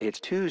It's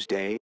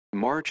Tuesday,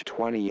 March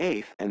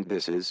 28th, and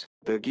this is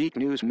the Geek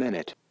News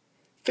Minute.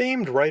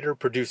 Famed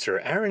writer-producer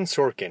Aaron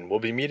Sorkin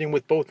will be meeting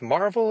with both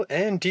Marvel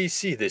and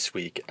DC this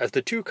week as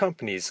the two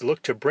companies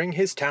look to bring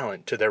his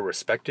talent to their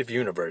respective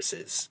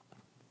universes.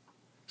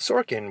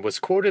 Sorkin was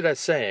quoted as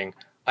saying,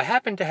 "I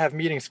happen to have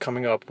meetings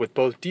coming up with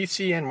both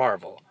DC and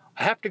Marvel.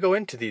 I have to go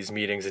into these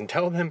meetings and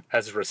tell them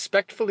as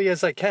respectfully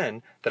as I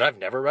can that I've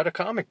never read a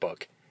comic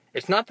book.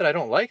 It's not that I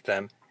don't like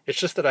them, it's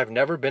just that I've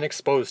never been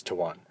exposed to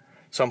one.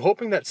 So I'm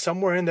hoping that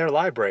somewhere in their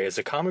library is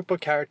a comic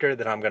book character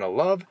that I'm going to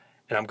love,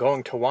 and I'm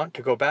going to want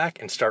to go back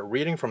and start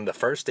reading from the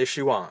first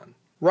issue on."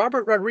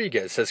 Robert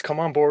Rodriguez has come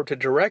on board to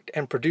direct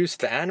and produce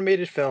the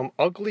animated film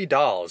Ugly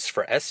Dolls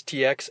for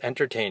STX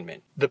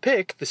Entertainment. The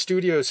Pick, the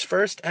studio's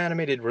first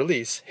animated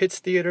release, hits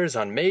theaters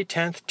on May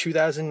 10th,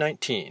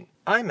 2019.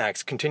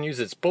 IMAX continues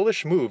its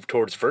bullish move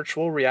towards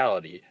virtual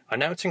reality,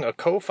 announcing a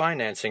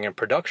co-financing and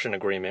production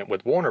agreement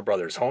with Warner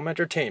Bros. Home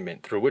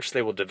Entertainment through which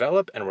they will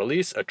develop and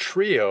release a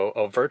trio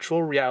of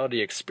virtual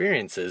reality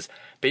experiences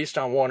based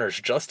on Warner's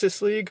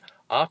Justice League,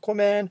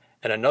 Aquaman,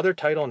 and another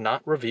title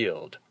not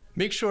revealed.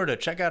 Make sure to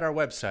check out our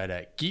website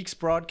at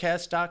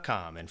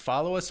geeksbroadcast.com and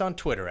follow us on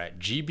Twitter at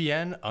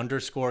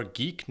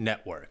GBN_Geek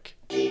Network.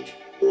 Geek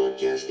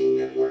Broadcasting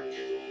Network.